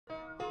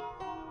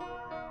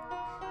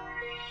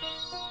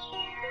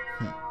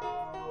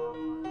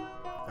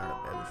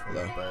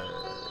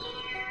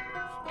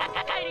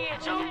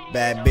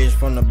Bad bitch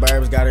from the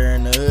burbs, got her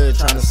in the hood,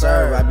 tryna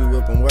serve. I be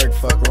whipping work,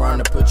 fuck around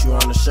and put you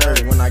on the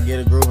shirt. When I get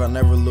a groove, I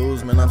never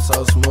lose, man, I'm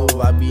so smooth.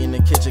 I be in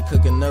the kitchen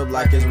cooking up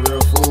like it's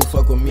real food.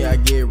 Fuck with me, I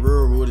get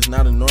real rude, it's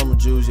not a normal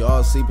juice. You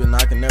all sleeping,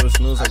 I can never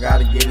snooze, I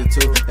gotta get it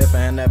too. If I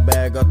hand that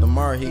bag up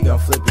tomorrow, he gon'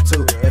 flip it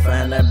too. If I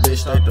hand that bitch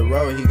straight the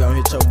road, he gon'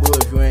 hit your boo.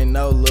 If you ain't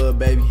know, little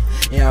baby,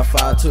 yeah, I'm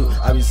 5'2".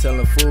 I be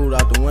selling food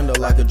out the window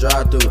like a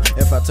drive-thru.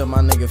 If I tell my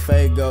nigga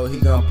Fade go, he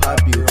gon' pop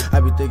you.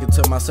 I be thinking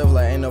to myself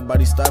like ain't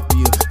nobody stopping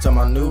you. Tell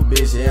my new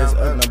bitch, yeah, it's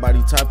up,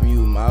 nobody topping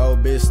you. My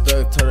old bitch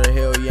stuck, tell her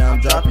hell yeah, I'm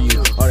dropping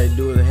you. All they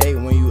do is hate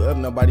when you up,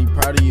 nobody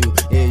proud of you.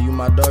 Yeah, you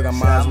my dog, I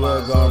might as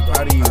well go and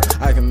proud of you.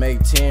 I can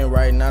make 10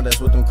 right now,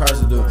 that's what them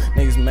cars do.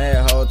 Niggas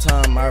mad whole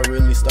time, I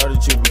really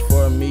started you.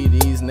 Before me,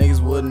 these niggas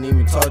wouldn't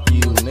even talk to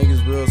you.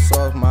 Niggas real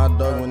soft, my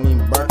dog wouldn't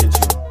even bark at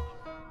you.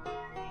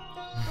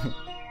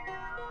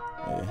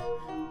 Yeah,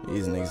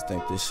 these niggas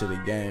think this shit a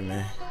game,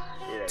 man.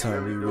 Tell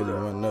me we really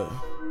went up.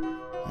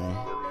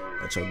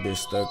 Got your bitch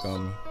stuck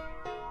on me.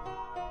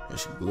 And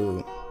she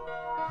glued.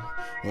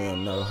 We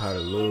don't know how to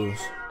lose.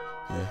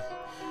 Yeah.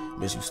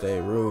 Bitch, you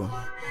stay rude.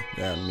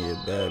 Got me a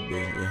bad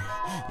bitch,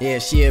 yeah,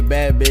 she a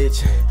bad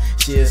bitch.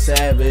 She a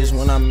savage.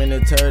 When I'm in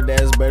the turd,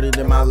 that's better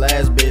than my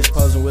last bitch.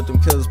 Posing with them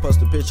killers,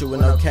 post a picture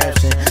with no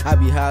caption. I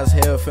be high as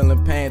hell,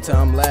 feeling pain till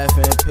I'm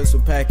laughing. Pistol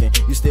packing,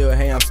 you still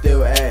hate, I'm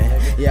still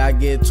at. Yeah, I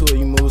get to it,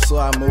 you move slow,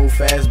 I move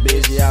fast,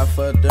 bitch. Yeah, I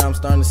fucked up, I'm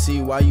starting to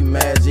see why you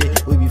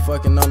magic. We be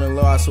fucking on the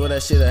low, I swear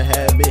that shit a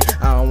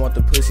habit. I don't want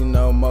the pussy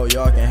no more,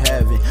 y'all can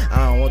have it.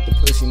 I don't want the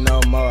pussy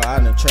no more, I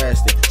done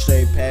trashed it.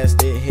 Straight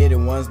past it, hit it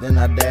once, then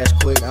I dash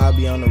quick. I'll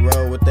be on the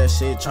road with that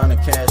shit, tryna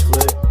cash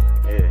flip.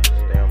 Yeah,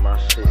 stay on my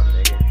shit, man.